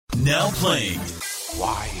Now playing.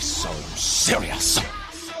 Why so serious?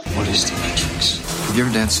 What is the Matrix? Have you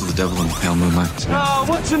ever danced with the devil in the pale moonlight? Oh,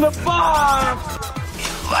 what's in the bar?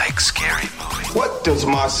 You like scary movies. What does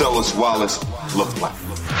Marcellus Wallace look like?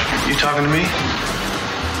 You talking to me?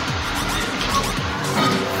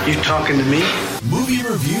 You talking to me? Movie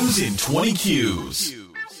reviews in 20 Qs.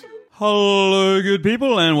 Hello, good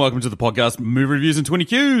people, and welcome to the podcast Movie Reviews in 20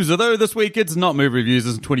 Qs. Although this week it's not Movie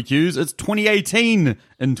Reviews in 20 Qs, it's 2018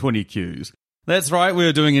 in 20 Qs. That's right,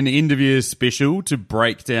 we're doing an end-of-year special to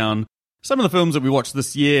break down some of the films that we watched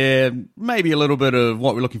this year, maybe a little bit of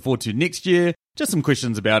what we're looking forward to next year, just some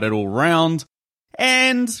questions about it all round.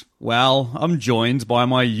 And, well, I'm joined by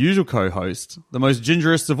my usual co-host, the most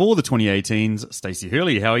gingerest of all the 2018s, Stacey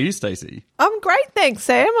Hurley. How are you, Stacey? I'm great, thanks,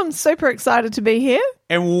 Sam. I'm super excited to be here.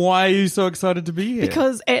 And why are you so excited to be here?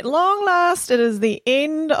 Because at long last, it is the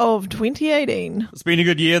end of 2018. It's been a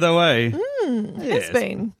good year, though, eh? It's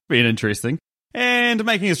been. Been interesting. And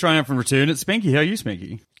making his triumphant return, it's Spanky. How are you,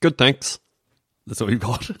 Spanky? Good, thanks. That's all you've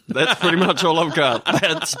got. That's pretty much all I've got.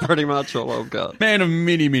 That's pretty much all I've got. Man of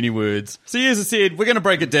many, many words. So as I said, we're going to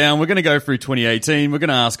break it down. We're going to go through 2018. We're going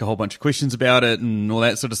to ask a whole bunch of questions about it and all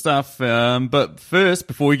that sort of stuff. But first,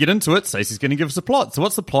 before we get into it, Stacey's going to give us a plot. So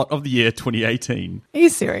what's the plot of the year 2018? Are you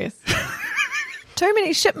serious? Too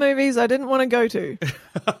many shit movies I didn't want to go to.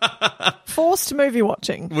 Forced movie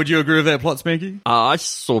watching. Would you agree with that plot, Spanky? I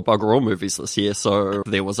saw bugger all movies this year, so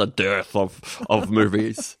there was a dearth of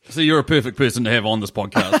movies. So you're a perfect person to have on this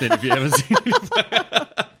podcast then if you haven't seen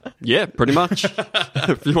it. Yeah, pretty much.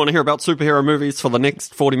 If you want to hear about superhero movies for the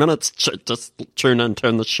next 40 minutes, just tune in and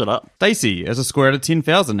turn this shit up. Stacey, as a score out of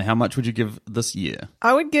 10,000, how much would you give this year?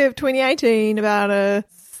 I would give 2018 about a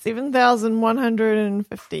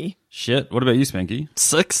 7,150. Shit. What about you, Spanky?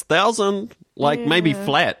 6,000? Maybe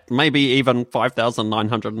flat. Maybe even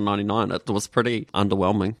 5,999. It was pretty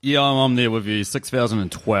underwhelming. Yeah, I'm there with you.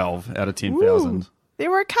 6,012 out of 10,000. There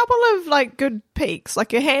were a couple of good peaks,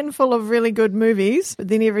 like a handful of really good movies, but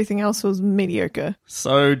then everything else was mediocre.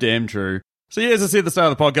 So damn true. So yeah, as I said at the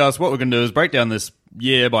start of the podcast, what we're going to do is break down this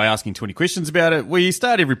year by asking 20 questions about it. We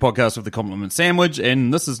start every podcast with a compliment sandwich,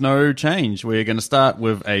 and this is no change. We're going to start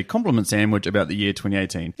with a compliment sandwich about the year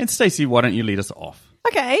 2018. And Stacey, why don't you lead us off?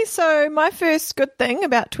 Okay, so my first good thing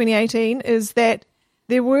about 2018 is that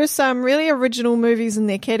there were some really original movies in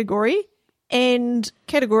their category and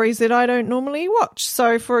categories that I don't normally watch.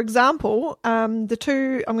 So, for example, the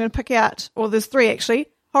two I'm going to pick out, or there's three actually,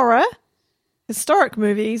 horror, historic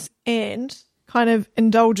movies, and kind of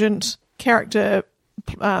indulgent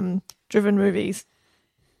character-driven movies.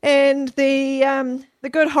 And the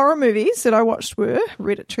good horror movies that I watched were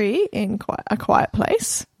Hereditary and A Quiet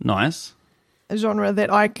Place. Nice. A genre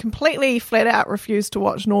that I completely flat out refuse to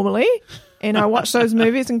watch normally. And I watched those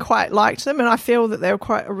movies and quite liked them, and I feel that they were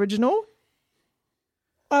quite original.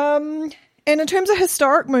 And in terms of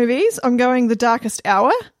historic movies, I'm going The Darkest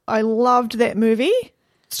Hour. I loved that movie,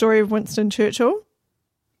 story of Winston Churchill.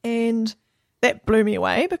 And that blew me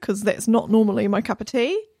away because that's not normally my cup of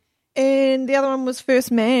tea. And the other one was First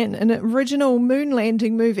Man, an original moon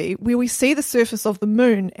landing movie where we see the surface of the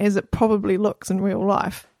moon as it probably looks in real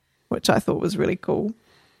life, which I thought was really cool.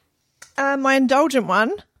 My indulgent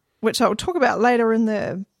one, which I'll talk about later in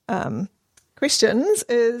the questions,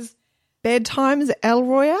 is Bad Times at El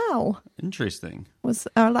Royale. Interesting. It was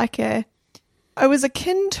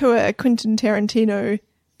akin to a Quentin Tarantino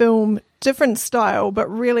film, different style, but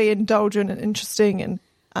really indulgent and interesting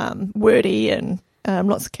and wordy and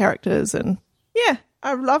lots of characters. And yeah,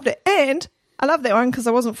 I loved it. And I love that one because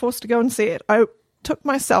I wasn't forced to go and see it. I took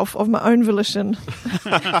myself of my own volition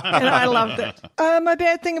and I loved it. My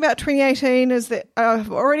bad thing about 2018 is that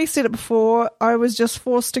I've already said it before, I was just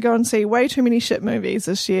forced to go and see way too many shit movies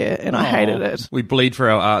this year and I hated it. We bleed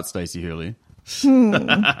for our art, Stacey Hurley.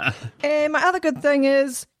 And my other good thing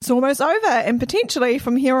is it's almost over and potentially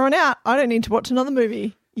from here on out I don't need to watch another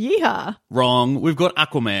movie. Yeehaw. Wrong. We've got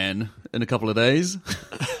Aquaman in a couple of days.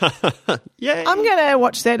 Yay. I'm going to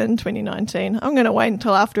watch that in 2019. I'm going to wait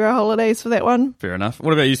until after our holidays for that one. Fair enough.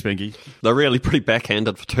 What about you, Spanky? They're really pretty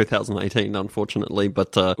backhanded for 2018, unfortunately,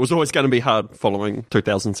 but it was always going to be hard following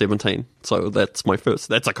 2017. So that's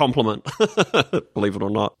a compliment, believe it or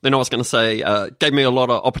not. Then I was going to say, gave me a lot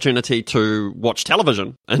of opportunity to watch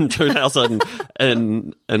television in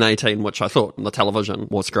 2018, which I thought the television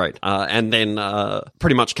was great. And then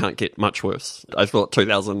pretty much can't get much worse. I thought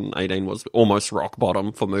 2018 2018 was almost rock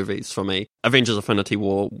bottom for movies for me. Avengers Infinity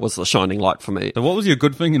War was the shining light for me. So what was your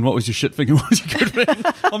good thing and what was your shit thing and what was your good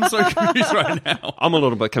thing? I'm so confused right now. I'm a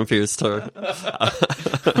little bit confused too.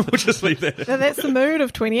 We'll just leave that. So that's the mood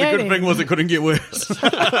of The 2018. good thing was it couldn't get worse.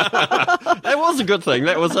 That was a good thing.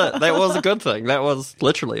 That was it. That was a good thing. That was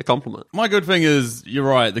literally a compliment. My good thing is, you're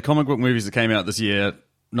right, the comic book movies that came out this year,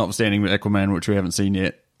 notwithstanding Aquaman, which we haven't seen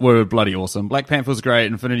yet, were bloody awesome. Black Panther was great,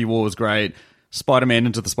 Infinity War was great, Spider-Man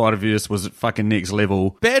Into the Spider-Verse was fucking next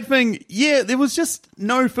level. Bad thing, yeah, there was just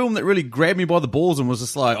no film that really grabbed me by the balls and was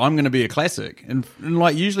just like, I'm going to be a classic. And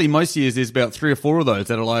like, usually most years there's about 3 or 4 of those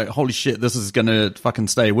that are like, holy shit, this is going to fucking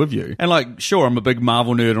stay with you. And like, sure, I'm a big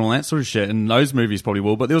Marvel nerd and all that sort of shit, and those movies probably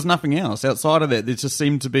will, but there was nothing else. Outside of that, there just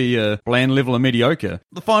seemed to be a bland level of mediocre.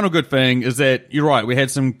 The final good thing is that, you're right, we had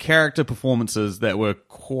some character performances that were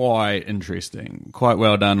quite interesting, quite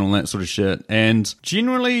well done, all that sort of shit. And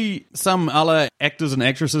generally, some other actors and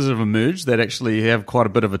actresses have emerged that actually have quite a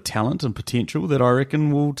bit of a talent and potential that I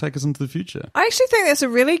reckon will take us into the future. I actually think that's a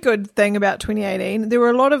really good thing about 2018. There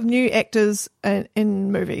were a lot of new actors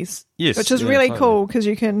in movies. Yes, which is yeah, really totally. cool because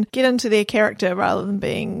you can get into their character rather than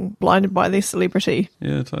being blinded by their celebrity.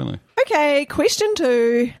 Yeah, totally. Okay, question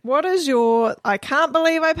 2. What is your I can't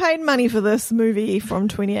believe I paid money for this movie from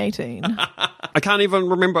 2018? I can't even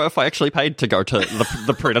remember if I actually paid to go to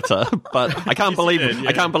the Predator, but I can't believe did, yeah.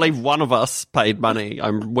 I can't believe one of us paid money. I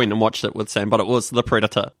went and watched it with Sam, but it was the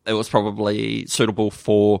Predator. It was probably suitable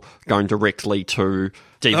for going directly to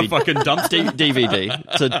A DVD. fucking dumpster.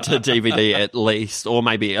 DVD to DVD at least, or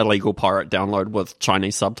maybe illegal pirate download with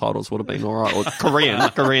Chinese subtitles would have been alright, or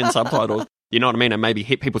Korean subtitles. You know what I mean? And maybe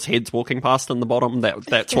hit people's heads walking past in the bottom.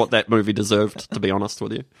 That's what that movie deserved, to be honest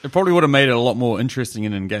with you. It probably would have made it a lot more interesting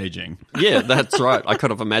and engaging. Yeah, that's right. I could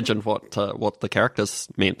have imagined what the characters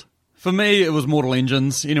meant. For me, it was Mortal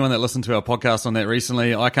Engines. Anyone that listened to our podcast on that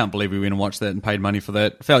recently, I can't believe we went and watched that and paid money for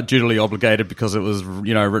that. Felt dutifully obligated because it was,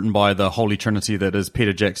 written by the holy trinity that is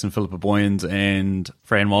Peter Jackson, Philippa Boyens, and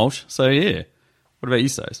Fran Walsh. So yeah. What about you,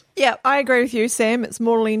 Stace? Yeah, I agree with you, Sam. It's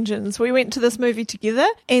Mortal Engines. We went to this movie together,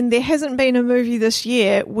 and there hasn't been a movie this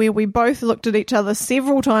year where we both looked at each other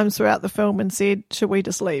several times throughout the film and said, should we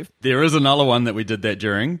just leave? There is another one that we did that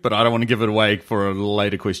during, but I don't want to give it away for a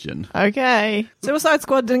later question. Okay. Suicide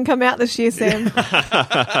Squad didn't come out this year, Sam.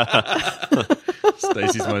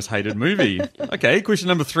 Stacey's most hated movie. Okay, question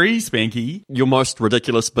number 3, Spanky. Your most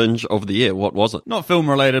ridiculous binge of the year, what was it? Not film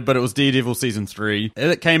related, but it was Daredevil Season 3.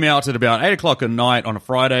 It came out at about 8 o'clock at night on a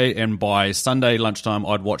Friday, and by Sunday lunchtime,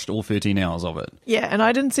 I'd watched all 13 hours of it. Yeah, and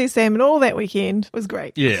I didn't see Sam at all that weekend. It was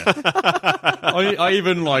great. Yeah. I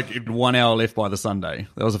even, 1 hour left by the Sunday.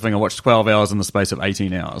 That was the thing. I watched 12 hours in the space of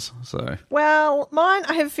 18 hours. So Well, mine,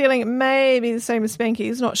 I have a feeling it may be the same as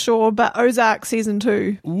Spanky's, not sure, but Ozark Season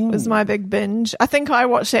 2 was my big binge. I think I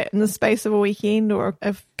watched that in the space of a weekend or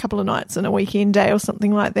a couple of nights in a weekend day or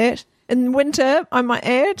something like that. In winter, I might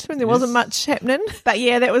add, when there wasn't much happening. But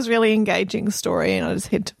yeah, that was really engaging story, and I just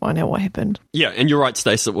had to find out what happened. Yeah, and you're right,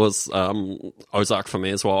 Stace, it was Ozark for me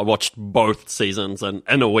as well. I watched both seasons in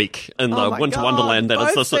a week in the Oh my Winter God, Wonderland that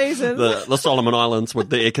is both seasons. the Solomon Islands with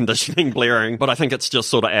the air conditioning blaring. But I think it's just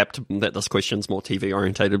sort of apt that this question's more TV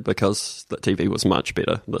orientated because the TV was much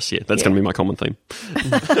better this year. That's going to be my common theme.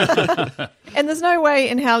 And there's no way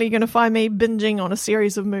in hell you're going to find me binging on a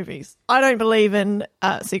series of movies. I don't believe in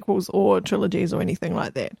sequels or trilogies or anything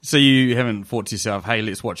like that. So you haven't thought to yourself, hey,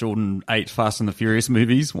 let's watch all 8 Fast and the Furious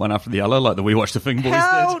movies, one after the other, like the We Watch the Thing boys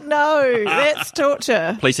Hell did? no, that's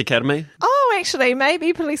torture. Police Academy? Oh, actually,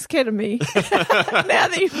 maybe Police Academy. Now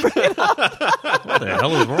that you bring it up. What the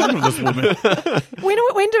hell is wrong with this woman?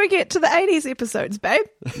 When do we get to the 80s episodes, babe?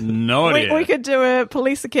 No idea. We could do a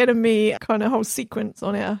Police Academy kind of whole sequence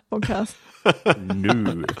on our podcast.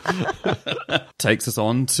 No. Takes us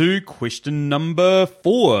on to question number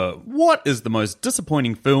 4. What is the most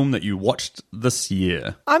disappointing film that you watched this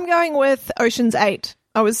year? I'm going with Ocean's 8.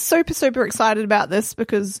 I was super, super excited about this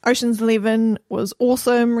because Ocean's 11 was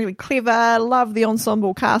awesome, really clever, loved the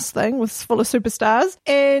ensemble cast thing, was full of superstars,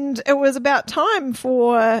 and it was about time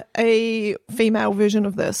for a female version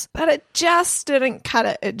of this. But it just didn't cut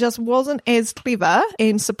it. It just wasn't as clever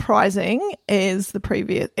and surprising as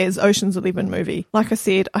as Ocean's 11 movie. Like I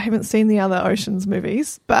said, I haven't seen the other Ocean's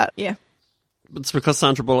movies, but yeah. It's because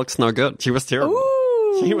Sandra Bullock's no good. She was terrible. Ooh.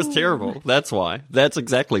 She was terrible. That's why. That's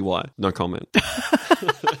exactly why. No comment.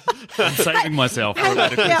 I'm saving myself for a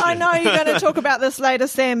later Yeah, I question. know you're going to talk about this later,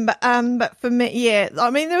 Sam, but for me, yeah, I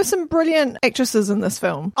mean, there were some brilliant actresses in this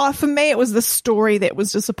film. For me, it was the story that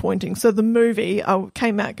was disappointing. So the movie, I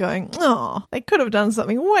came out going, oh, they could have done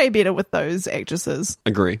something way better with those actresses.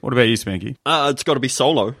 Agree. What about you, Spanky? It's got to be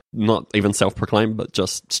Solo. Not even self-proclaimed, but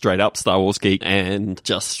just straight up Star Wars geek, and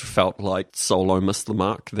just felt like Solo missed the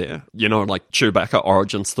mark there. You know, like Chewbacca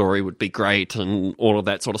origin story would be great and all of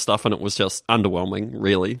that sort of stuff, and it was just underwhelming,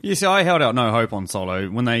 really. Yeah, see, I held out no hope on Solo.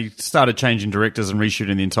 When they started changing directors and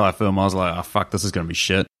reshooting the entire film, I was like, oh, fuck, this is going to be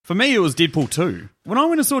shit. For me, it was Deadpool 2. When I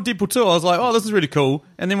went and saw Deadpool 2, I was like, oh, this is really cool.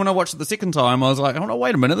 And then when I watched it the second time, I was like, oh, no,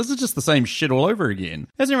 wait a minute, this is just the same shit all over again.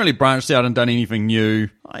 Hasn't really branched out and done anything new.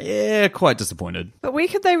 Yeah, quite disappointed. But where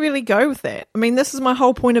could they really go with that? I mean, this is my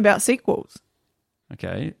whole point about sequels.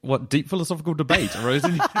 Okay, what deep philosophical debate arose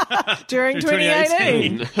in During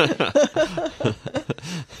 2018.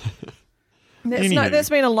 That's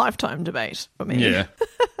been a lifetime debate for me. Yeah.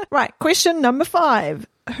 Right, question number 5.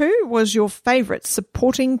 Who was your favourite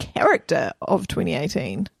supporting character of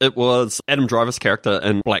 2018? It was Adam Driver's character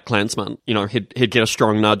in Black Klansman. You know, he'd get a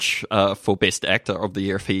strong nudge for Best Actor of the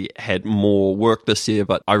Year if he had more work this year,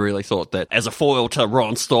 but I really thought that as a foil to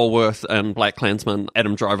Ron Stallworth in Black Klansman,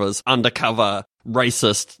 Adam Driver's undercover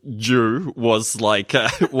racist Jew was like,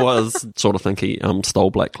 was sort of think he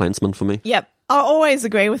stole Black Klansman for me. Yep, I always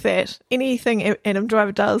agree with that. Anything Adam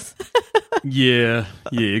Driver does. Yeah,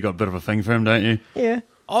 you got a bit of a thing for him, don't you? Yeah.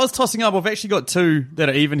 I was tossing up. I've actually got 2 that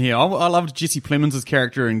are even here. I loved Jesse Plemons'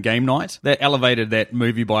 character in Game Night. That elevated that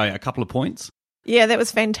movie by a couple of points. Yeah, that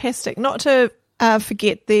was fantastic. Not to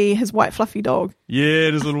forget his white fluffy dog.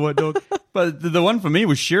 Yeah, his little white dog. But the one for me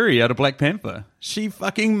was Shuri out of Black Panther. She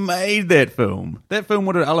fucking made that film. That film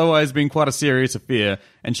would have otherwise been quite a serious affair,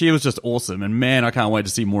 and she was just awesome. And man, I can't wait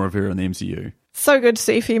to see more of her in the MCU. So good to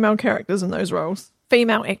see female characters in those roles.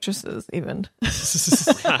 Female actresses, even.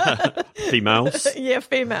 Females. Yeah,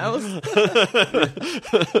 females.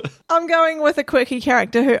 I'm going with a quirky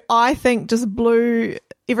character who I think just blew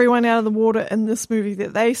everyone out of the water in this movie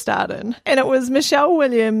that they starred in. And it was Michelle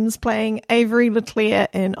Williams playing Avery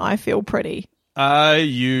Leclerc in I Feel Pretty. Are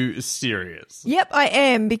you serious? Yep, I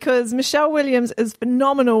am, because Michelle Williams is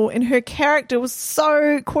phenomenal and her character was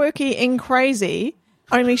so quirky and crazy.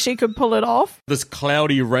 Only she could pull it off. This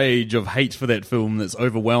cloudy rage of hate for that film that's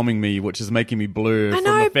overwhelming me, which is making me blur from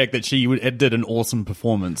the fact that she did an awesome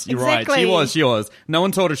performance. You're Exactly. right. She was. No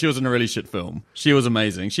one told her she was in a really shit film. She was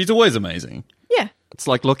amazing. She's always amazing. Yeah. It's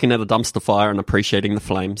like looking at a dumpster fire and appreciating the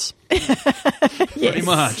flames. Pretty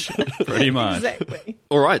much. Pretty much. Exactly.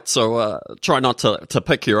 All right, so try not to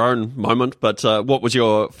pick your own moment, but what was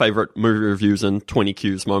your favourite movie reviews and 20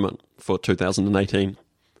 Qs moment for 2018?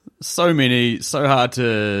 So many, so hard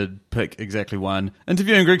to pick exactly one.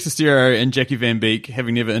 Interviewing Greg Sestero and Jackie Van Beek,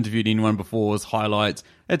 having never interviewed anyone before, was highlights.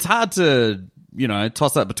 It's hard to,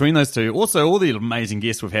 toss up between those two. Also, all the amazing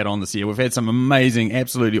guests we've had on this year. We've had some amazing,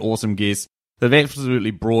 absolutely awesome guests. They've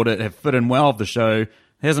absolutely brought it, have fit in well of the show.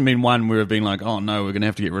 There hasn't been one where we've been like, oh no, we're going to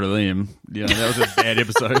have to get rid of them. That was a bad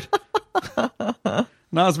episode.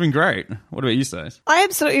 No, it's been great. What about you, Stace? I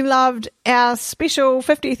absolutely loved our special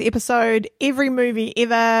 50th episode, every movie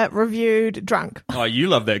ever reviewed drunk. Oh, you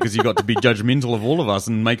love that because you got to be judgmental of all of us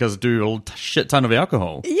and make us do a shit ton of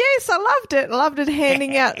alcohol. Yes, I loved it. I loved it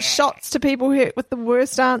handing out shots to people with the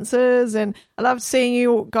worst answers, and I loved seeing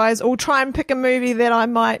you guys all try and pick a movie that I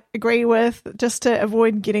might agree with just to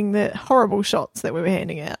avoid getting the horrible shots that we were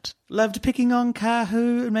handing out. Loved picking on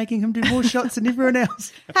Kahu and making him do more shots than everyone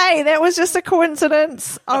else. Hey, that was just a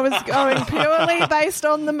coincidence. I was going purely based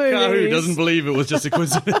on the movies. Kahu doesn't believe it was just a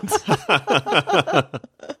coincidence.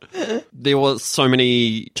 There were so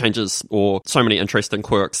many changes or so many interesting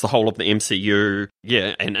quirks, the whole of the MCU,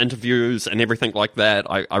 and interviews and everything like that.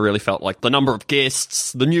 I really felt like the number of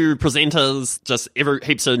guests, the new presenters, just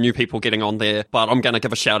heaps of new people getting on there. But I'm going to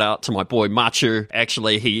give a shout out to my boy Machu.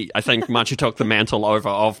 Actually, I think Machu took the mantle over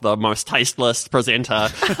of the most tasteless presenter.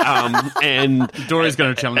 And Dory's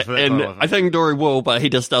going to challenge for that. And I think Dory will, but he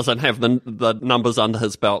just doesn't have the numbers under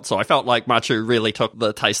his belt. So I felt like Machu really took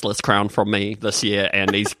the tasteless crown from me this year,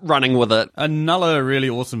 and he's running with it. Another really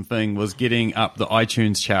awesome thing was getting up the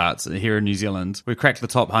iTunes charts here in New Zealand. We cracked the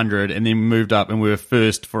top 100 and then moved up, and we were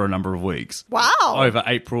first for a number of weeks. Wow. Over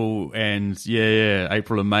April and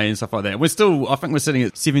April and May and stuff like that. I think we're sitting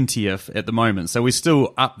at 70th at the moment, so we're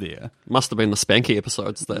still up there. Must have been the Spanky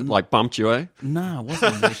episodes that bumped you, eh? No, it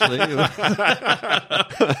wasn't actually.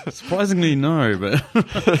 Surprisingly, no, but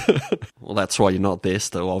well, that's why you're not there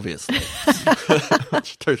still, obviously.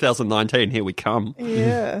 2019, here we come.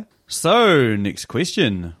 Yeah. So, next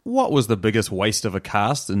question. What was the biggest waste of a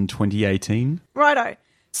cast in 2018? Righto.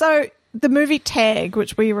 So the movie Tag,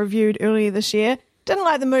 which we reviewed earlier this year, didn't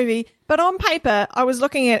like the movie, but on paper, I was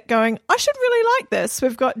looking at it going, I should really like this.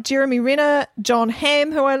 We've got Jeremy Renner, John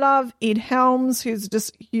Hamm, who I love, Ed Helms, who's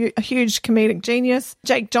just a huge comedic genius,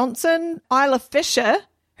 Jake Johnson, Isla Fisher,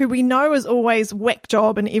 who we know is always whack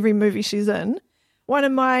job in every movie she's in. One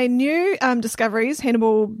of my new discoveries,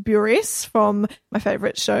 Hannibal Buress from my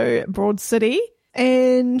favourite show, Broad City,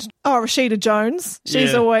 and Rashida Jones.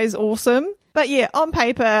 She's always awesome. But yeah, on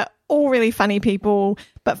paper, all really funny people,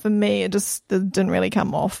 but for me, it didn't really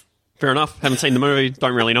come off. Fair enough. Haven't seen the movie,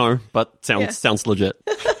 don't really know, but sounds legit.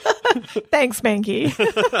 Thanks, Mankey.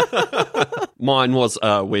 Mine was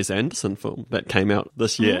a Wes Anderson film that came out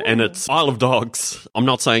this year, and it's Isle of Dogs. I'm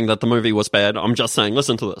not saying that the movie was bad. I'm just saying,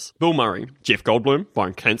 listen to this. Bill Murray, Jeff Goldblum,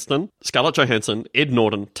 Bryan Cranston, Scarlett Johansson, Ed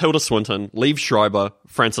Norton, Tilda Swinton, Liev Schreiber,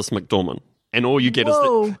 Frances McDormand. And all you get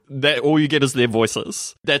is their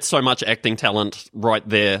voices. That's so much acting talent right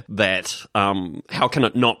there that how can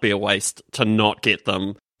it not be a waste to not get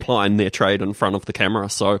them plying their trade in front of the camera?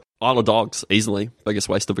 So Isle of Dogs, easily biggest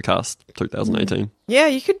waste of a cast, 2018. Yeah,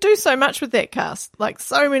 you could do so much with that cast. Like,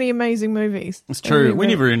 so many amazing movies. It's true. We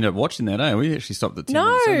never ended up watching that, eh? We actually stopped at 10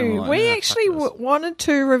 minutes. No, we actually wanted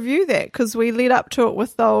to review that because we led up to it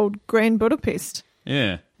with the old Grand Budapest.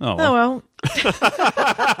 Yeah. Oh, well.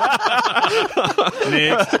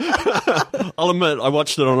 Next. I'll admit, I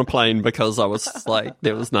watched it on a plane because I was like,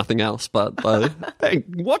 there was nothing else. But hey,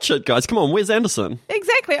 watch it, guys. Come on, Wes Anderson.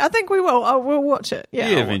 Exactly. I think we will. We'll watch it. Yeah,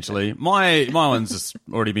 eventually. My one's just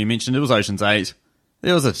already been mentioned. It was Ocean's 8.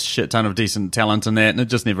 There was a shit ton of decent talent in that, and it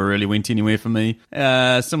just never really went anywhere for me.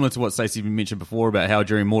 Similar to what Stacey mentioned before about how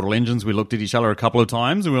during Mortal Engines we looked at each other a couple of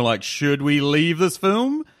times and we were like, should we leave this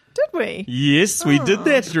film? Did we? Yes, we did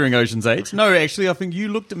that during Ocean's 8. No, actually, I think you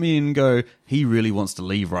looked at me and go, he really wants to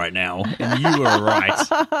leave right now. And you were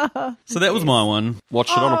right. So that was my one.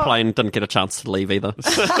 Watched it on a plane, didn't get a chance to leave either.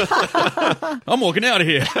 I'm walking out of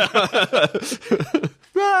here.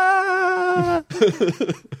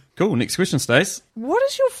 Cool, next question, Stace. What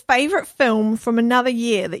is your favourite film from another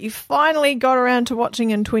year that you finally got around to watching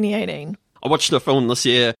in 2018? I watched a film this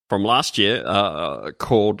year from last year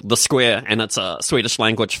called The Square, and it's a Swedish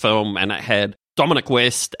language film, and it had Dominic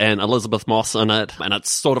West and Elizabeth Moss in it, and it's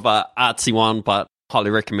sort of a artsy one, but highly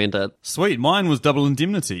recommend it. Sweet. Mine was Double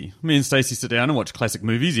Indemnity. Me and Stacey sit down and watch classic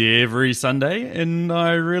movies every Sunday, and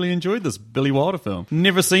I really enjoyed this Billy Wilder film.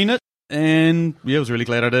 Never seen it, and yeah, I was really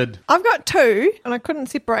glad I did. I've got two, and I couldn't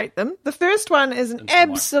separate them. The first one is an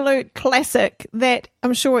absolute classic that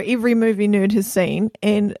I'm sure every movie nerd has seen,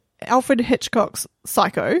 and Alfred Hitchcock's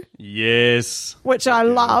Psycho. Yes. Which I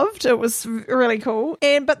loved. It was really cool.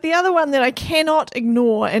 But the other one that I cannot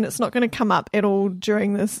ignore, and it's not going to come up at all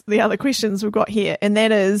during the other questions we've got here, and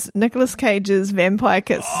that is Nicolas Cage's Vampire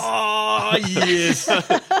Kiss. Oh, yes.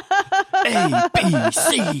 A, B,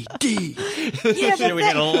 C, D. Yeah,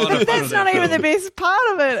 but that's not even the best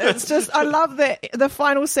part of it. It's just, I love the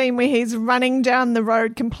final scene where he's running down the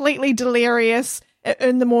road completely delirious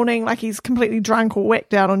in the morning, like he's completely drunk or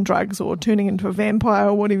whacked out on drugs or turning into a vampire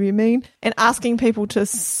or whatever you mean, and asking people to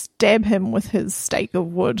stab him with his stake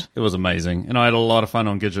of wood. It was amazing. And I had a lot of fun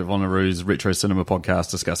on Gidget Vonneru's Retro Cinema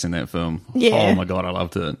podcast discussing that film. Yeah. Oh my God, I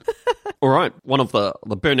loved it. All right. One of the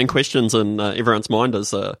burning questions in everyone's mind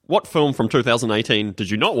is, what film from 2018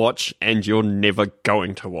 did you not watch and you're never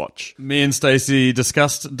going to watch? Me and Stacey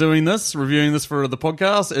discussed reviewing this for the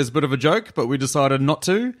podcast as a bit of a joke, but we decided not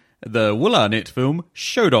to. The Will Arnett film,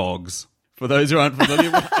 Show Dogs. For those who aren't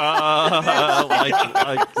familiar with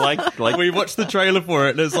we watched the trailer for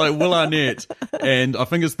it, and it's like Will Arnett, and I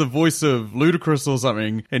think it's the voice of Ludacris or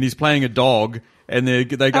something, and he's playing a dog, and they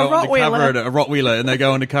go undercover at a Rottweiler, and they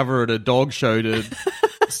go undercover at a dog show to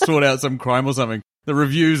sort out some crime or something. The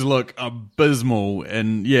reviews look abysmal,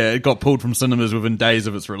 and yeah, it got pulled from cinemas within days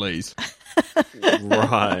of its release.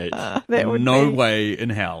 Right. No way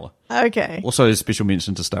in hell. Okay. Also, a special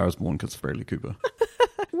mention to Star is Born because of Bradley Cooper.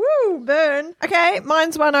 Woo, burn. Okay,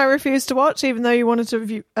 mine's one I refuse to watch, even though you wanted to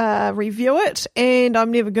review it, and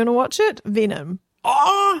I'm never going to watch it. Venom.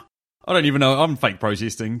 Oh! I don't even know. I'm fake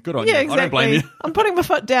protesting. Good on you. Exactly. I don't blame you. I'm putting my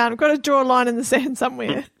foot down. I've got to draw a line in the sand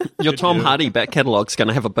somewhere. Your Tom Hardy back catalogue's going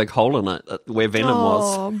to have a big hole in it where Venom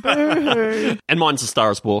was. Oh, boo. And mine's A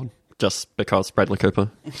Star is Born. Just because Bradley Cooper.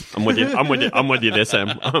 I'm with you there,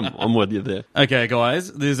 Sam. I'm with you there. Okay,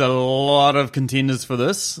 guys. There's a lot of contenders for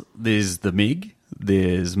this. There's The Meg.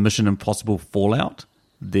 There's Mission Impossible Fallout.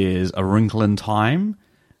 There's A Wrinkle in Time.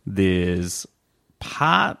 There's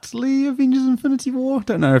partly Avengers Infinity War.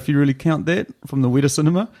 Don't know if you really count that from the Weta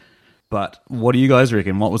Cinema. But what do you guys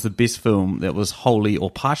reckon? What was the best film that was wholly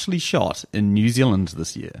or partially shot in New Zealand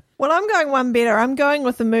this year? Well, I'm going one better. I'm going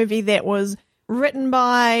with a movie that was written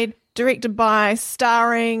by, directed by,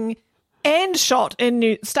 starring and shot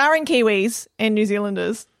in starring Kiwis and New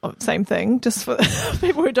Zealanders. Oh, same thing, just for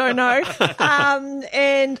people who don't know.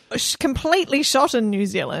 And completely shot in New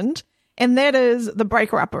Zealand. And that is The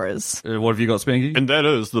Breaker-Uppers. What have you got, Spanky? And that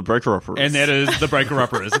is The Breaker-Uppers. And that is The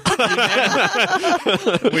Breaker-Uppers.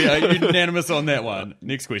 We are unanimous on that one.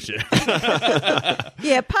 Next question.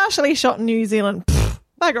 Yeah, partially shot in New Zealand. Pfft,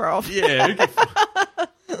 bugger off. Yeah.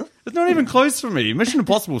 It's not even close for me. Mission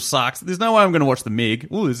Impossible sucks. There's no way I'm going to watch The Meg.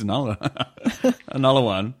 Oh, there's another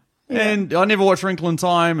one. Yeah. And I never watched Wrinkle in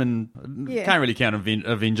Time, and can't really count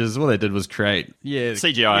Avengers. All they did was create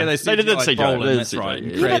CGI. Yeah, they did CGI. Brolin, That's right.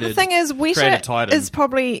 Yeah, but the thing is, Weta is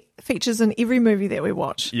probably features in every movie that we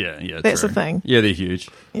watch. Yeah, that's true. the thing. Yeah, they're huge.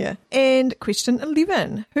 Yeah. And question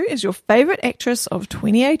 11: who is your favourite actress of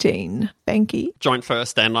 2018? Banky. Joint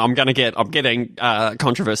first, and I'm getting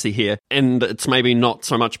controversy here, and it's maybe not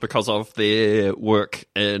so much because of their work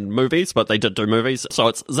in movies, but they did do movies. So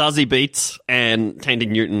it's Zazie Beetz and Tandy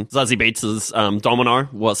Newton. Zazie Beetz' Domino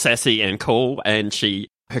was sassy and cool, and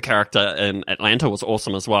her character in Atlanta was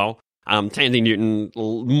awesome as well. Tandy Newton,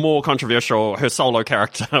 more controversial. Her solo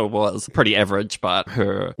character was pretty average, but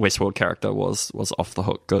her Westworld character was off the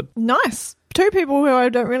hook good. Nice. Two people who I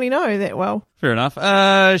don't really know that well. Fair enough.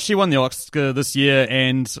 She won the Oscar this year,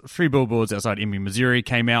 and 3 Billboards Outside Ebbing, Missouri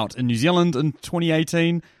came out in New Zealand in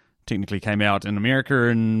 2018. Technically came out in America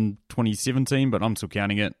in 2017, but I'm still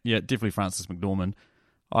counting it. Yeah, definitely Frances McDormand.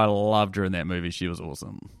 I loved her in that movie. She was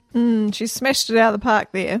awesome. She smashed it out of the park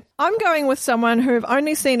there. I'm going with someone who I've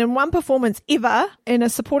only seen in one performance ever in a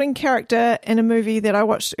supporting character in a movie that I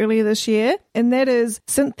watched earlier this year, and that is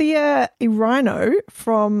Cynthia Erivo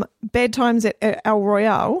from Bad Times at El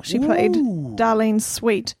Royale. She played Darlene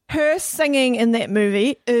Sweet. Her singing in that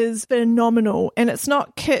movie is phenomenal, and it's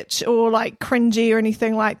not kitsch or like cringy or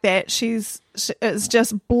anything like that.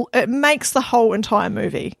 It makes the whole entire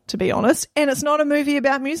movie, to be honest, and it's not a movie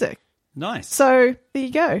about music. Nice. So there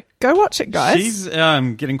you go. Go watch it, guys. She's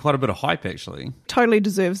getting quite a bit of hype, actually. Totally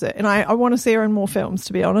deserves it. And I want to see her in more films,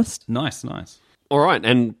 to be honest. Nice. All right,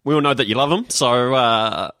 and we all know that you love him.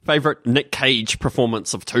 So, favourite Nick Cage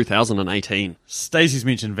performance of 2018? Stacey's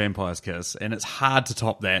mentioned Vampire's Kiss, and it's hard to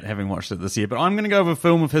top that, having watched it this year. But I'm going to go with a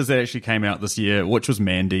film of his that actually came out this year, which was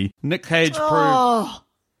Mandy. Nick Cage proved...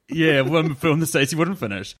 Yeah, one film that Stacey wouldn't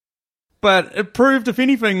finish. But it proved, if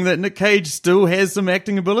anything, that Nick Cage still has some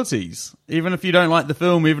acting abilities. Even if you don't like the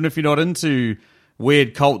film, even if you're not into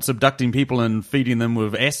weird cults abducting people and feeding them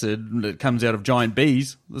with acid that comes out of giant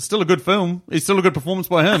bees, it's still a good film. It's still a good performance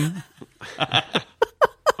by him.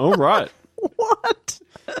 All right. What?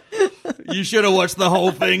 You should have watched the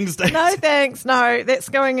whole thing, Stacey. No, thanks. No, that's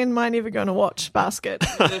going in my never going to watch basket.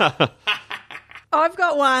 I've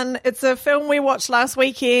got one. It's a film we watched last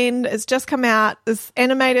weekend. It's just come out. This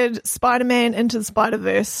animated Spider-Man Into the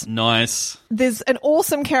Spider-Verse. Nice. There's an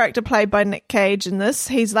awesome character played by Nick Cage in this.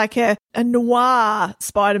 He's like a noir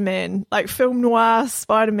Spider-Man, like film noir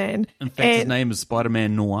Spider-Man. In fact, his name is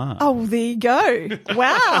Spider-Man Noir. Oh, there you go.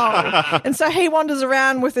 Wow. And so he wanders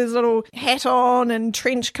around with his little hat on and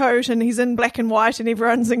trench coat, and he's in black and white and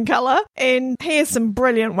everyone's in colour. And he has some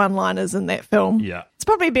brilliant one-liners in that film. Yeah. It's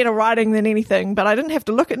probably better writing than anything, but I didn't have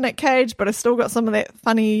to look at Nick Cage, but I still got some of that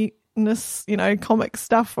funniness, comic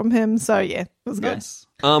stuff from him. So yeah, it was good. Nice.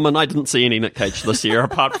 And I didn't see any Nick Cage this year,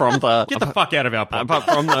 apart from the Get the fuck out of our podcast. apart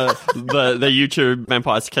from the YouTube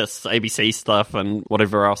Vampire's Kiss ABC stuff and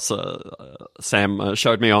whatever else Sam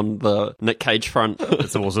showed me on the Nick Cage front.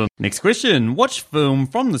 That's awesome. Next question. Which film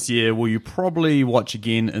from this year will you probably watch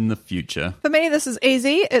again in the future? For me, this is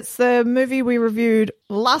easy. It's the movie we reviewed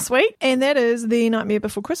last week, and that is The Nightmare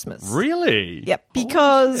Before Christmas. Really? Yep,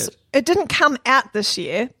 because it didn't come out this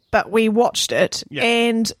year, but we watched it,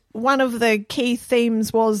 and one of the key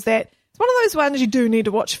themes was that it's one of those ones you do need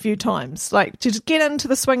to watch a few times, like to just get into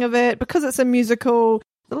the swing of it, because it's a musical,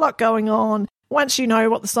 there's a lot going on. Once you know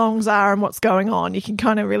what the songs are and what's going on, you can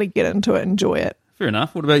kind of really get into it and enjoy it. Fair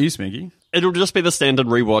enough. What about you, Smiggy? It'll just be the standard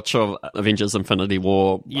rewatch of Avengers Infinity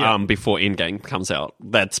War before Endgame comes out.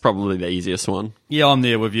 That's probably the easiest one. Yeah, I'm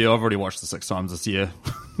there with you. I've already watched it 6 times this year.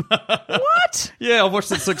 What? Yeah, I've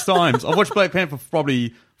watched it 6 times. I've watched Black Panther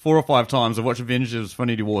probably 4 or 5 times. I've watched Avengers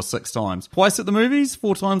Infinity War 6 times. Twice at the movies,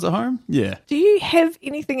 4 times at home. Yeah. Do you have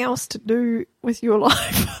anything else to do with your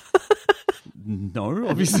life? No,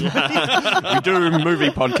 obviously. We do movie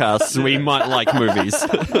podcasts. We might like movies.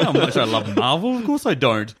 How much I love Marvel? Of course I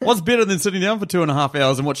don't. What's better than sitting down for 2.5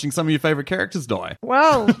 hours and watching some of your favourite characters die?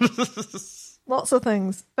 Well, Lots of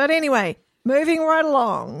things. But anyway, moving right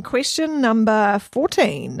along. Question number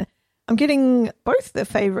 14. I'm getting both the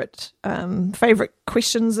favourite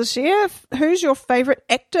questions this year. Who's your favourite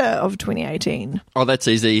actor of 2018? Oh, that's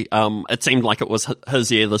easy. It seemed like it was his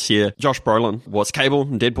year this year. Josh Brolin was Cable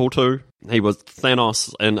in Deadpool 2. He was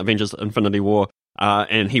Thanos in Avengers Infinity War.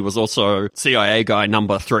 And he was also CIA guy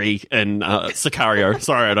number 3 in Sicario.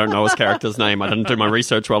 Sorry, I don't know his character's name. I didn't do my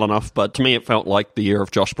research well enough. But to me, it felt like the year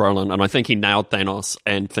of Josh Brolin. And I think he nailed Thanos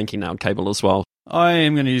and think he nailed Cable as well. I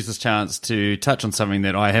am going to use this chance to touch on something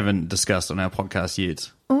that I haven't discussed on our podcast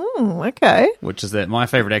yet. Okay. Which is that my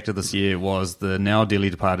favourite actor this year was the now dearly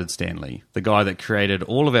departed Stan Lee, the guy that created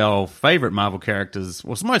all of our favourite Marvel characters,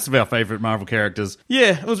 well, most of our favourite Marvel characters.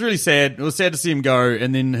 Yeah, it was really sad. It was sad to see him go,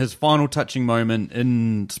 and then his final touching moment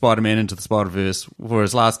in Spider-Man Into the Spider-Verse for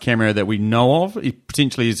his last cameo that we know of. He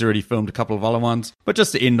potentially has already filmed a couple of other ones, but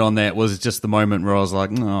just to end on that was just the moment where I was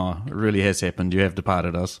like, oh, it really has happened. You have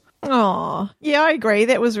departed us. Oh, yeah, I agree.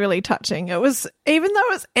 That was really touching. It was, even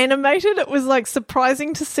though it's animated, it was like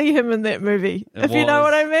surprising to see him in that movie. If you know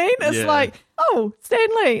what I mean? It's like, oh, Stan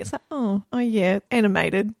Lee. It's like, oh yeah,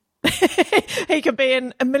 animated. He could be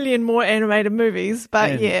in a million more animated movies,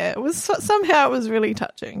 but yeah, it was somehow it was really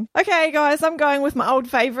touching. Okay, guys, I'm going with my old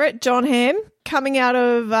favourite, Jon Hamm, coming out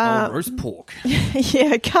of roast pork.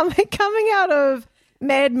 Yeah, coming out of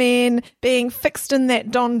Mad Men, being fixed in that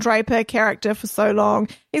Don Draper character for so long.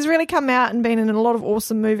 He's really come out and been in a lot of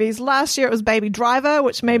awesome movies. Last year it was Baby Driver,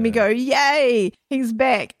 which made me go, yay, he's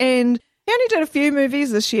back. And he only did a few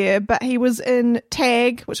movies this year, but he was in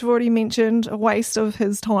Tag, which I've already mentioned, a waste of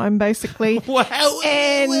his time, basically. Wow.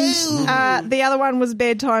 And the other one was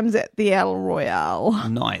Bad Times at the El Royale.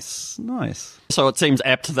 Nice. So it seems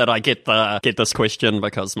apt that I get this question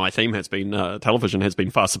because my theme has been television has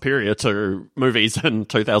been far superior to movies in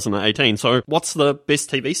 2018. So what's the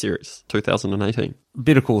best TV series 2018?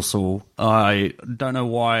 Better Call Saul. I don't know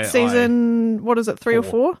why. Season, what is it, 3 or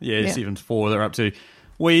 4? Yeah, season 4 they're up to.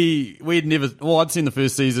 We'd never, well, I'd seen the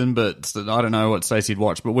first season, but I don't know what Stacey had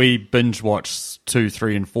watched, but we binge watched 2,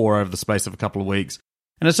 3, and 4 over the space of a couple of weeks.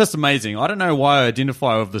 And it's just amazing. I don't know why I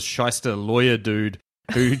identify with this shyster lawyer dude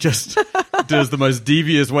who just does the most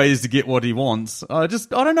devious ways to get what he wants. I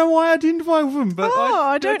don't know why I identify with him. But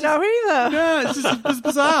I don't know either. Yeah, it's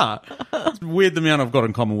bizarre. It's weird the amount I've got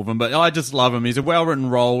in common with him, but I just love him. He's a well-written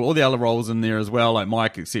role. All the other roles in there as well, like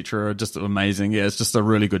Mike, etc., are just amazing. Yeah, it's just a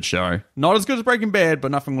really good show. Not as good as Breaking Bad,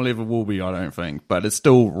 but nothing will ever will be, I don't think. But it's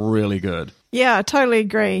still really good. Yeah, I totally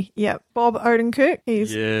agree. Yeah, Bob Odenkirk,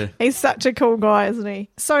 he's such a cool guy, isn't he?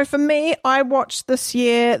 So for me, I watched this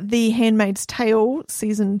year The Handmaid's Tale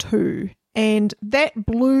Season 2. And that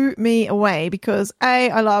blew me away because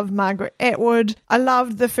I love Margaret Atwood. I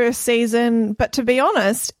loved the first season, but to be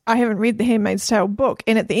honest, I haven't read the Handmaid's Tale book.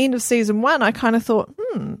 And at the end of season 1, I kind of thought,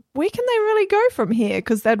 where can they really go from here?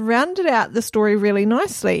 Because they'd rounded out the story really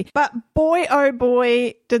nicely. But boy, oh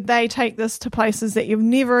boy, did they take this to places that you've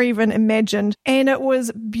never even imagined. And it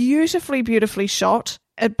was beautifully, beautifully shot.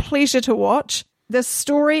 A pleasure to watch. The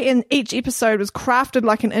story in each episode was crafted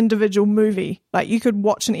like an individual movie. Like you could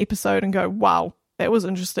watch an episode and go, wow, that was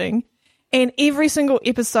interesting. And every single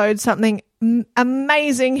episode, something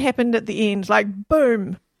amazing happened at the end. Like,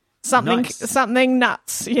 boom, something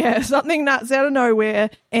nuts. Yeah, something nuts out of nowhere.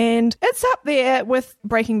 And it's up there with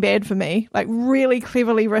Breaking Bad for me. Like really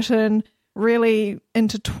cleverly written, really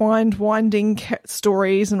intertwined, winding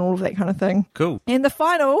stories and all of that kind of thing. Cool. And the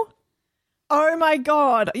final... Oh my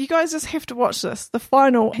god! You guys just have to watch this. The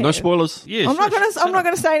final. No spoilers. Yeah, I'm not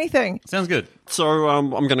gonna say anything. Sounds good. So I'm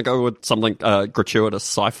going to go with something gratuitous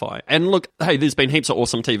sci-fi. And look, hey, there's been heaps of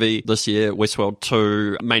awesome TV this year. Westworld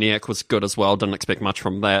 2, Maniac was good as well. Didn't expect much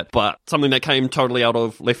from that. But something that came totally out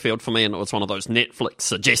of left field for me, and it was one of those Netflix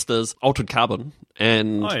suggesters, Altered Carbon.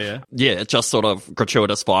 And yeah, just sort of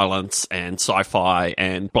gratuitous violence and sci-fi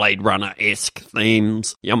and Blade Runner-esque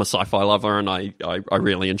themes. Yeah, I'm a sci-fi lover, and I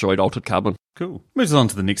really enjoyed Altered Carbon. Cool. Moves on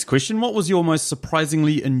to the next question. What was your most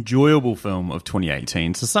surprisingly enjoyable film of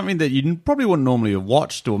 2018? So something that you probably wouldn't normally have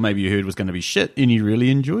watched, or maybe you heard was going to be shit and you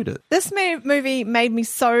really enjoyed it. This movie made me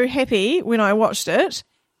so happy when I watched it,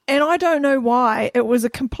 and I don't know why. It was a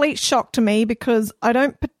complete shock to me because I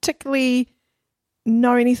don't particularly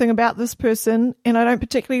know anything about this person, and I don't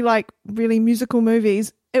particularly like really musical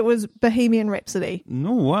movies. It was Bohemian Rhapsody.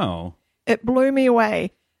 Oh, wow. It blew me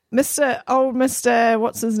away. Mr.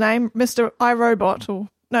 what's his name? Mr. iRobot, or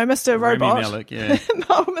No, Mr. Rami Robot. Malek, yeah.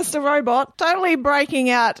 No, Mr. Robot. Totally breaking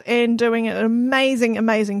out and doing an amazing,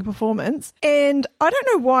 amazing performance. And I don't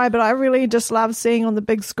know why, but I really just love seeing on the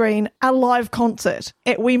big screen a live concert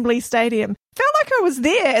at Wembley Stadium. Felt like I was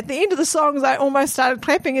there. At the end of the songs, I almost started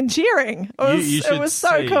clapping and cheering. It was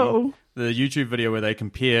so cool. The YouTube video where they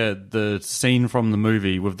compare the scene from the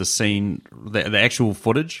movie with the scene, the actual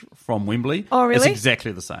footage from Wembley. Oh, really? It's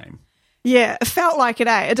exactly the same. Yeah, it felt like it,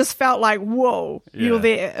 eh? It just felt like, whoa, you're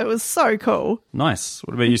there. It was so cool. Nice.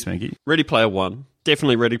 What about you, Spanky? Ready Player One.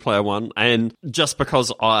 Definitely Ready Player One. And just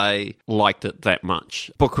because I liked it that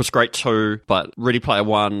much. Book was great too, but Ready Player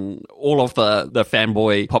One, all of the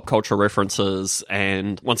fanboy pop culture references,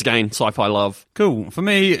 and once again, sci-fi love. Cool. For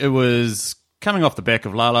me, it was coming off the back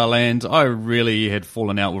of La La Land. I really had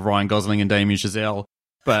fallen out with Ryan Gosling and Damien Chazelle.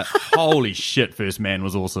 But holy shit, First Man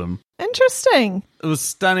was awesome. Interesting. It was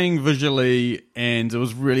stunning visually, and it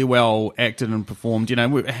was really well acted and performed. You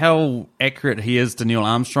know, how accurate he is to Neil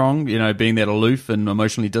Armstrong, you know, being that aloof and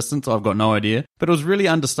emotionally distant, I've got no idea. But it was really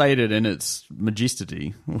understated in its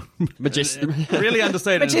majesty. Really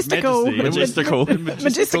understated Majestical. in its majesty.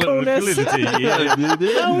 Majesticalness.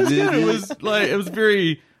 Yeah. It was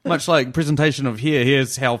very much like presentation of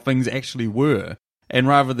here's how things actually were. And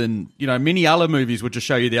rather than, you know, many other movies would just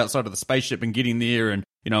show you the outside of the spaceship and getting there and,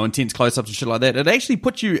 you know, intense close-ups and shit like that, it actually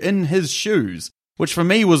put you in his shoes, which for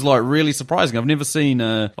me was, like, really surprising. I've never seen,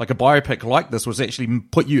 a biopic like this, which actually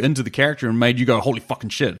put you into the character and made you go, holy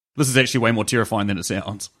fucking shit. This is actually way more terrifying than it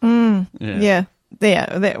sounds. Yeah,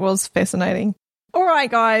 that was fascinating. All right,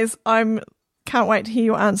 guys, can't wait to hear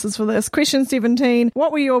your answers for this. Question 17.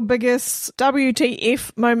 What were your biggest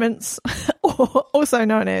WTF moments, also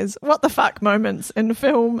known as what the fuck moments in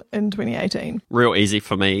film in 2018? Real easy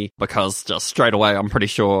for me, because just straight away I'm pretty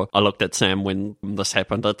sure I looked at Sam when this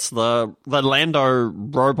happened. It's the Lando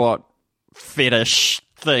robot fetish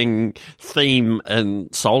theme in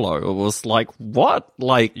Solo. It was like, what?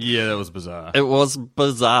 Like, yeah, that was bizarre. It was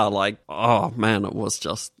bizarre. Like, oh man, it was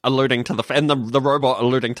just alluding to and the robot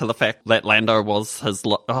alluding to the fact that Lando was his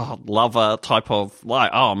lover type of,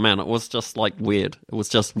 like, oh man, it was just like weird. It was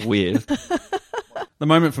just weird. The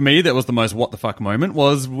moment for me that was the most what the fuck moment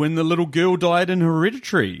was when the little girl died in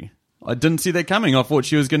Hereditary. I didn't see that coming. I thought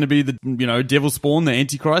she was going to be the, you know, devil spawn, the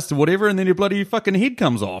Antichrist or whatever, and then her bloody fucking head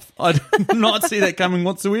comes off. I did not see that coming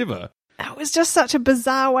whatsoever. It was just such a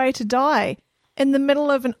bizarre way to die. In the middle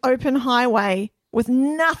of an open highway with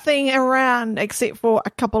nothing around except for a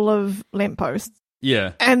couple of lampposts.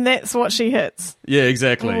 Yeah. And that's what she hits. Yeah,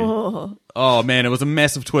 exactly. Oh man, it was a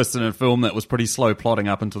massive twist in a film that was pretty slow plotting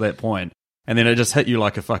up until that point. And then it just hit you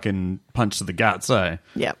like a fucking punch to the guts, eh?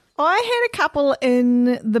 Yep. I had a couple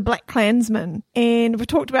in The Black Klansman, and we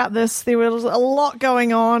talked about this. There was a lot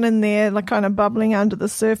going on in there, like kind of bubbling under the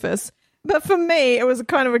surface. But for me, it was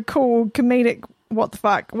kind of a cool comedic what the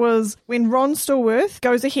fuck was when Ron Stallworth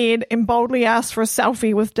goes ahead and boldly asks for a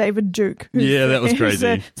selfie with David Duke. Yeah, that was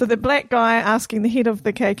crazy. So the black guy asking the head of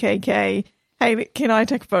the KKK, hey, can I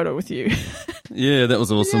take a photo with you? Yeah, that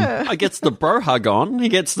was awesome. Yeah. He gets the bro hug on. He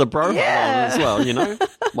gets the bro hug on as well, you know?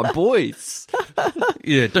 My boys.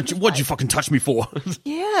 Yeah, what'd you fucking touch me for?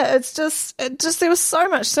 Yeah, it just there was so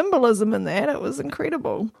much symbolism in that. It was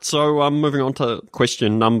incredible. So moving on to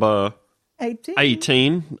question number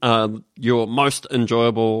 18. Your most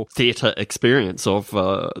enjoyable theatre experience of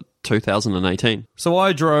 2018. So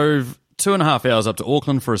I drove 2.5 hours up to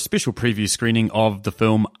Auckland for a special preview screening of the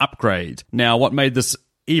film Upgrade. Now, what made this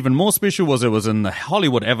even more special was it was in the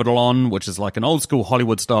Hollywood Avalon, which is like an old school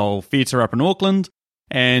Hollywood-style theatre up in Auckland.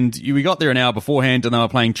 And we got there an hour beforehand, and they were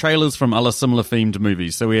playing trailers from other similar-themed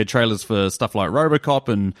movies. So we had trailers for stuff like RoboCop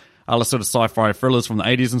and other sort of sci-fi thrillers from the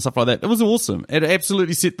 80s and stuff like that. It was awesome. It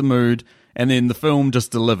absolutely set the mood, and then the film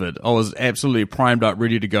just delivered. I was absolutely primed up,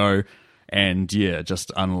 ready to go, and yeah,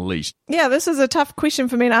 just unleashed. Yeah, this is a tough question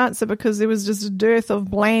for me to answer because there was just a dearth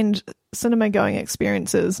of bland cinema-going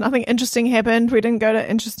experiences. Nothing interesting happened. We didn't go to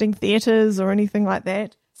interesting theatres or anything like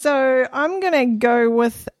that. So I'm going to go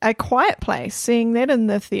with A Quiet Place, seeing that in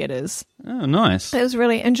the theatres. Oh, nice. It was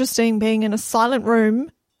really interesting being in a silent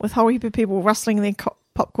room with a whole heap of people rustling their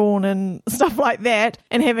popcorn and stuff like that,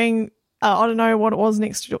 and having, I don't know what it was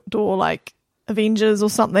next door, like Avengers or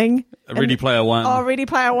something. Ready Player One. Oh, Ready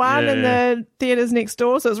Player One in the theatres next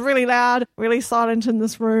door. So it was really loud, really silent in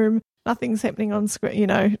this room. Nothing's happening on screen, you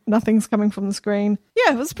know, nothing's coming from the screen.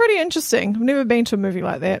 Yeah, it was pretty interesting. I've never been to a movie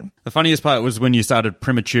like that. The funniest part was when you started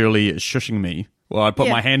prematurely shushing me. Well, I put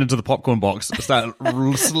my hand into the popcorn box, started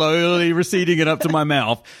slowly receding it up to my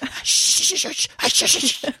mouth.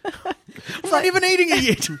 I'm not even eating it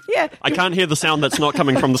yet. Yeah. I can't hear the sound that's not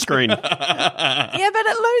coming from the screen. Yeah, but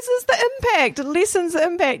it loses the impact. It lessens the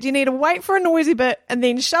impact. You need to wait for a noisy bit and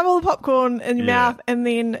then shovel the popcorn in your Yeah. mouth and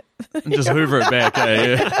then... And just hoover it back.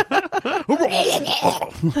 Yeah.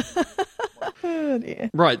 Oh,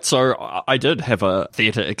 dear. Right, so I did have a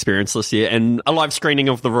theatre experience this year and a live screening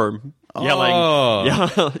of The Room.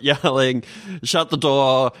 Yelling, shut the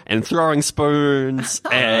door, and throwing spoons,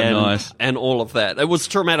 and nice. and all of that. It was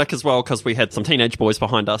traumatic as well because we had some teenage boys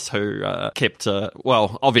behind us who kept.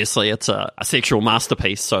 Well, obviously it's a sexual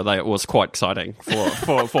masterpiece, so it was quite exciting for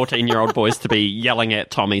 14-year-old boys to be yelling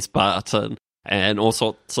at Tommy's butt and all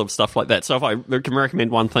sorts of stuff like that. So if I can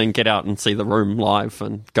recommend one thing, get out and see The Room live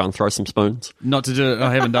and go and throw some spoons. Not to do it.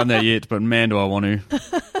 I haven't done that yet, but man, do I want to.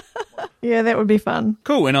 Yeah, that would be fun.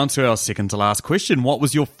 Cool, and on to our second to last question. What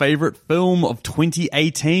was your favourite film of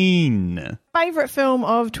 2018? Favourite film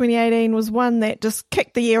of 2018 was one that just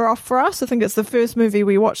kicked the year off for us. I think it's the first movie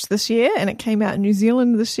we watched this year, and it came out in New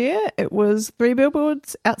Zealand this year. It was 3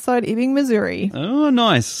 Billboards Outside Ebbing, Missouri. Oh,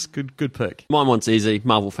 nice. Good pick. Mine one's easy.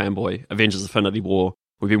 Marvel fanboy. Avengers Infinity War.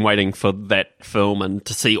 We've been waiting for that film and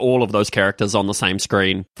to see all of those characters on the same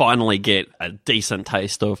screen. Finally get a decent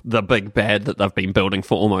taste of the big bad that they've been building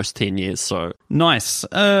for almost 10 years. So Nice.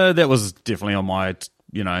 That was definitely on my,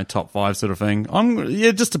 top 5 sort of thing.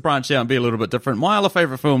 Just to branch out and be a little bit different. My other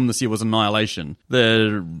favourite film this year was Annihilation.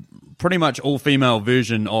 The pretty much all-female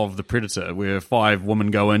version of The Predator, where 5 women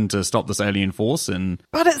go in to stop this alien force.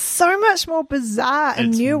 But it's so much more bizarre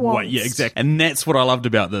and nuanced. Yeah, exactly. And that's what I loved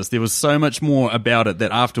about this. There was so much more about it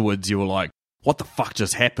that afterwards you were like, what the fuck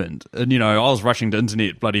just happened? And, I was rushing to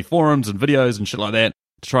internet bloody forums and videos and shit like that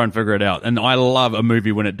to try and figure it out. And I love a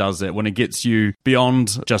movie when it does that, when it gets you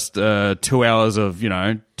beyond just 2 hours of,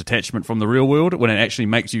 detachment from the real world, when it actually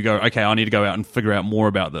makes you go, okay, I need to go out and figure out more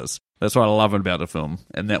about this. That's what I love about the film.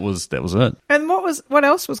 And that was it. And what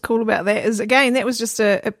else was cool about that is, again, that was just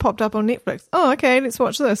it popped up on Netflix. Oh, okay, let's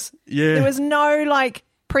watch this. Yeah. There was no,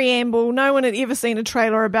 preamble. No one had ever seen a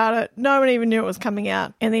trailer about it. No one even knew it was coming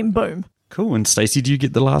out. And then boom. Cool. And Stacey, do you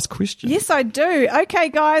get the last question? Yes, I do. Okay,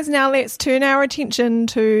 guys, now let's turn our attention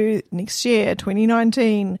to next year,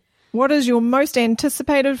 2019. What is your most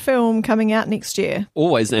anticipated film coming out next year?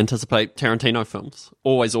 always anticipate Tarantino films.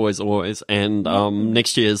 Always, always, always. And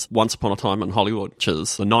next year's Once Upon a Time in Hollywood, which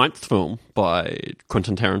is the 9th film by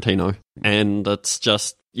Quentin Tarantino. And it's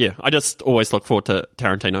just... yeah, I just always look forward to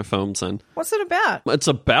Tarantino films. And what's it about? it's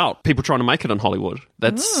about people trying to make it in Hollywood.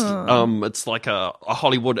 That's it's like a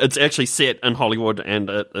Hollywood. It's actually set in Hollywood, and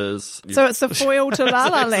it is. So it's the foil to La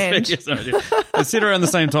La Land. Yes, I do. It's set around the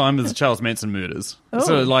same time as Charles Manson murders.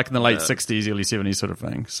 So like in the late 60s, early 70s sort of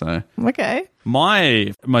thing. So Okay.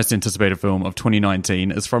 my most anticipated film of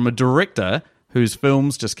 2019 is from a director whose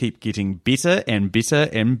films just keep getting better and better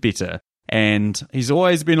and better. And he's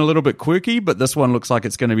always been a little bit quirky, but this one looks like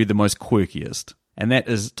it's going to be the most quirkiest. And that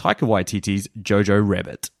is Taika Waititi's Jojo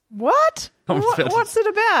Rabbit. What? What's it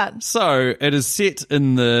about? So it is set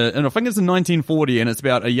in I think it's in 1940, and it's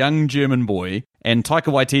about a young German boy, and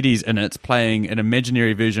Taika Waititi's in it playing an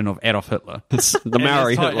imaginary version of Adolf Hitler. The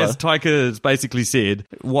Maori Hitler. As Taika has basically said,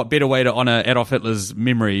 what better way to honour Adolf Hitler's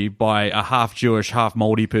memory by a half Jewish, half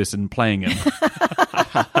Māori person playing him?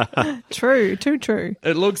 True, too true.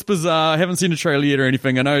 It looks bizarre. I haven't seen a trailer yet or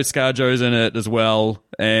anything. I know ScarJo's in it as well.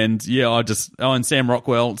 And yeah, and Sam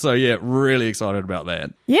Rockwell. So yeah, really excited about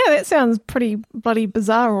that. Yeah, that sounds pretty bloody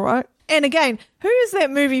bizarre, all right? And again, who is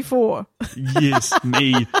that movie for? Yes,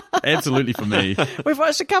 me. Absolutely for me. We've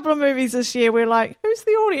watched a couple of movies this year. We're like, who's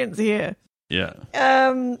the audience here? Yeah.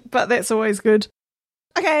 But that's always good.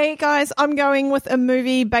 Okay, guys, I'm going with a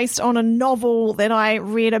movie based on a novel that I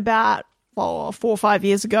read about 4 or 5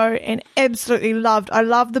 years ago and absolutely loved. I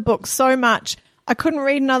loved the book so much. I couldn't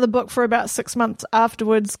read another book for about 6 months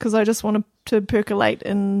afterwards because I just wanted to percolate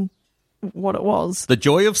in what it was. The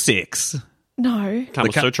Joy of Sex. No.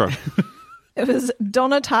 Kama Sutra. It was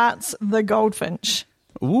Donna Tartt's The Goldfinch.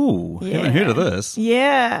 Ooh, haven't heard of this.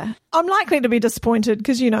 Yeah. I'm likely to be disappointed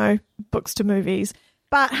because, books to movies.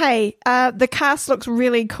 But hey, the cast looks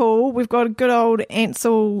really cool. We've got a good old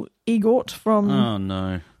Ansel Elgort from... Oh,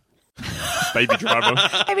 no. Baby Driver.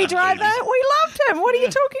 Baby Driver. We loved him. What are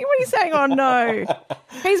you saying? Oh, no.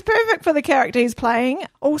 He's perfect for the character he's playing.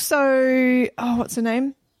 Also, what's her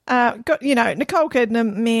name? Nicole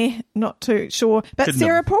Kidman, not too sure. But Kidman.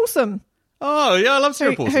 Sarah Paulson. Oh, yeah, I love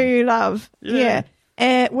Sarah Paulson. Who you love. Yeah.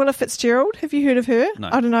 Willa Fitzgerald. Have you heard of her? No.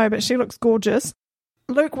 I don't know, but she looks gorgeous.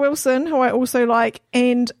 Luke Wilson, who I also like,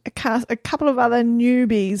 and a couple of other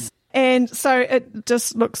newbies. And so it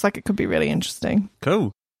just looks like it could be really interesting.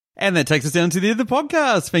 Cool. And that takes us down to the end of the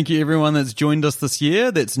podcast. Thank you everyone that's joined us this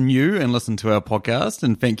year, that's new and listened to our podcast.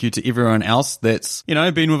 And thank you to everyone else that's,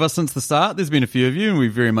 been with us since the start. There's been a few of you and we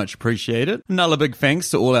very much appreciate it. Another big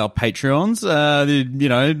thanks to all our Patreons.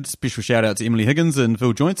 Special shout out to Emily Higgins and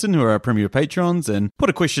Phil Joinson, who are our premier patrons and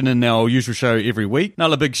put a question in our usual show every week.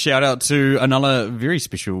 Another big shout out to another very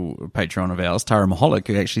special patron of ours, Tara Mahalik,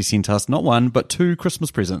 who actually sent us not one, but 2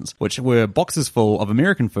 Christmas presents, which were boxes full of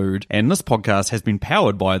American food. And this podcast has been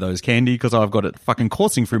powered by those candy because I've got it fucking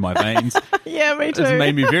coursing through my veins. Yeah, me too. It's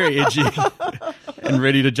made me very edgy and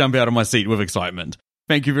ready to jump out of my seat with excitement.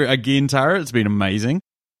 Thank you again, Tara. It's been amazing.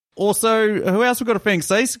 Also, who else we've got to thank,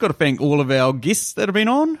 Stacey? We've got to thank all of our guests that have been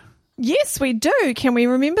on. Yes, we do. Can we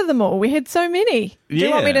remember them all? We had so many. Do you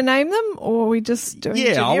want me to name them, or are we just doing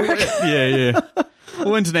generic? Yeah.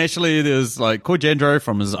 Well, internationally, there's like Coy Jandro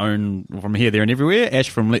from Here, There and Everywhere, Ash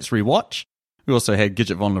from Let's Rewatch. We also had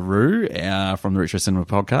Gidget Von LaRue from the Retro Cinema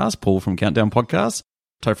Podcast, Paul from Countdown Podcast,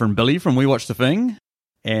 Topher and Billy from We Watch the Thing,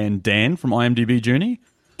 and Dan from IMDb Journey.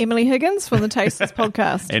 Emily Higgins from the Tasters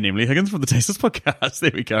Podcast. And Emily Higgins from the Tasters Podcast.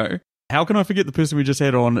 There we go. How can I forget the person we just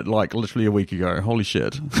had on like literally a week ago? Holy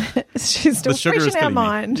shit. She's still fresh in our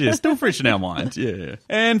mind. Yeah, still fresh in our mind. Yeah.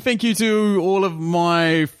 And thank you to all of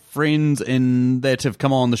my friends that have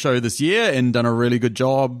come on the show this year and done a really good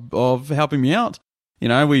job of helping me out.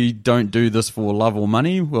 We don't do this for love or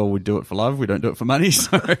money. Well, we do it for love. We don't do it for money.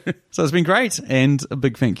 So it's been great. And a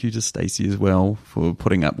big thank you to Stacey as well for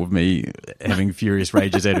putting up with me having furious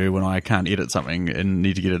rages at her when I can't edit something and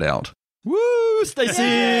need to get it out. Woo, Stacey!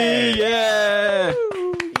 Yeah!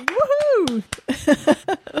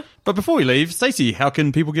 Woohoo! But before we leave, Stacey, how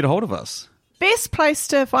can people get a hold of us? Best place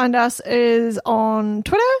to find us is on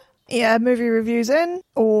Twitter. Yeah, Movie Reviews In,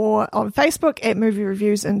 or on Facebook at Movie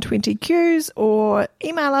Reviews in 20 Qs, or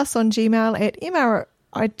email us on Gmail at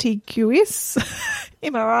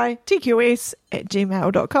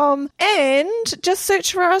MRITQS@gmail.com, and just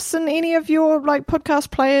search for us in any of your podcast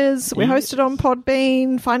players. We're hosted on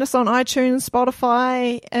Podbean. Find us on iTunes,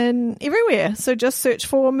 Spotify, and everywhere. So just search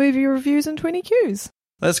for Movie Reviews in 20 Qs.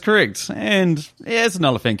 That's correct. And yeah, it's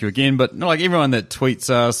another thank you again. But like everyone that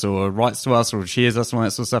tweets us or writes to us or shares us and all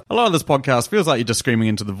that sort of stuff, a lot of this podcast feels like you're just screaming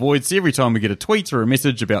into the void. So every time we get a tweet or a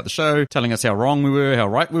message about the show, telling us how wrong we were, how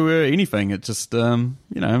right we were, anything, it just, sort of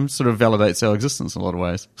validates our existence in a lot of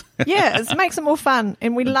ways. Yeah, it makes it more fun.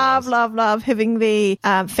 And we love having the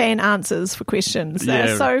fan answers for questions.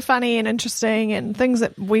 They're so funny and interesting and things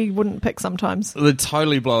that we wouldn't pick sometimes. They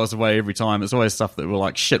totally blow us away every time. It's always stuff that we're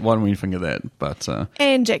like, shit, why didn't we think of that? But,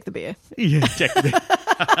 and Jack the Bear. Yeah, Jack the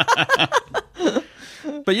Bear.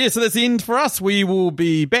 But yeah, so that's the end for us. We will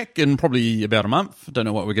be back in probably about a month. Don't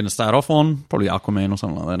know what we're going to start off on. Probably Aquaman or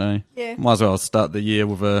something like that, eh? Yeah. Might as well start the year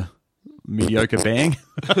with a mediocre bang.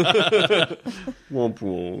 Womp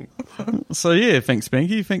womp. So yeah, thanks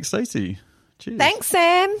Spanky, thanks Stacey. Cheers. Thanks,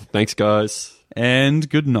 Sam. Thanks, guys. And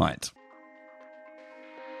good night.